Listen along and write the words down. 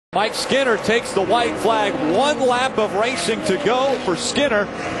Mike Skinner takes the white flag. 1 lap of racing to go for Skinner.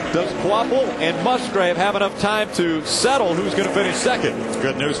 Does Kvapil and Musgrave have enough time to settle who's going to finish second? It's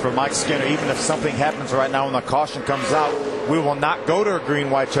good news for Mike Skinner. Even if something happens right now when the caution comes out, we will not go to a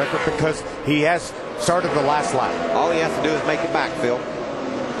green-white checker because he has started the last lap. All he has to do is make it back, Phil.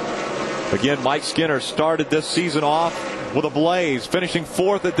 Again, Mike Skinner started this season off with a blaze, finishing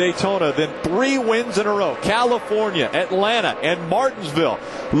 4th at Daytona, then 3 wins in a row. California, Atlanta, and Martinsville.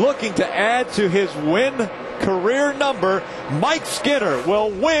 Looking to add to his win career number, Mike Skinner will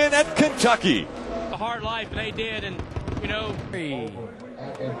win at Kentucky. A hard life, and they did, and you know.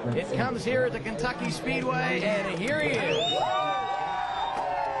 It comes here at the Kentucky Speedway, and here he is.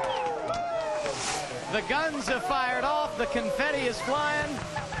 The guns have fired off, the confetti is flying.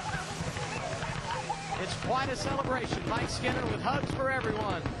 It's quite a celebration. Mike Skinner with hugs for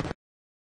everyone.